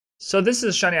So this is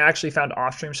a shiny I actually found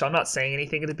off stream, so I'm not saying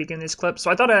anything at the beginning of this clip.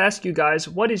 So I thought I'd ask you guys,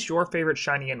 what is your favorite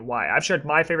shiny and why? I've shared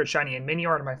my favorite shiny in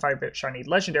Minior and my favorite shiny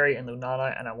legendary in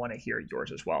Lunana, and I want to hear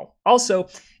yours as well. Also,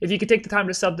 if you could take the time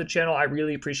to sub the channel, I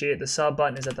really appreciate it. The sub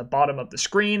button is at the bottom of the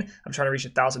screen. I'm trying to reach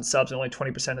 1,000 subs, and only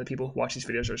 20% of the people who watch these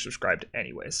videos are subscribed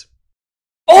anyways.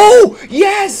 Oh,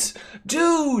 yes!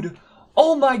 Dude!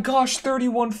 Oh my gosh,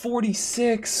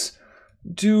 3146.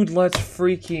 Dude, let's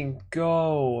freaking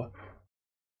go.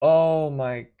 Oh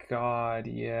my god,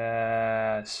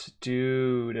 yes.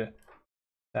 Dude.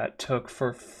 That took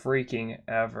for freaking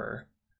ever.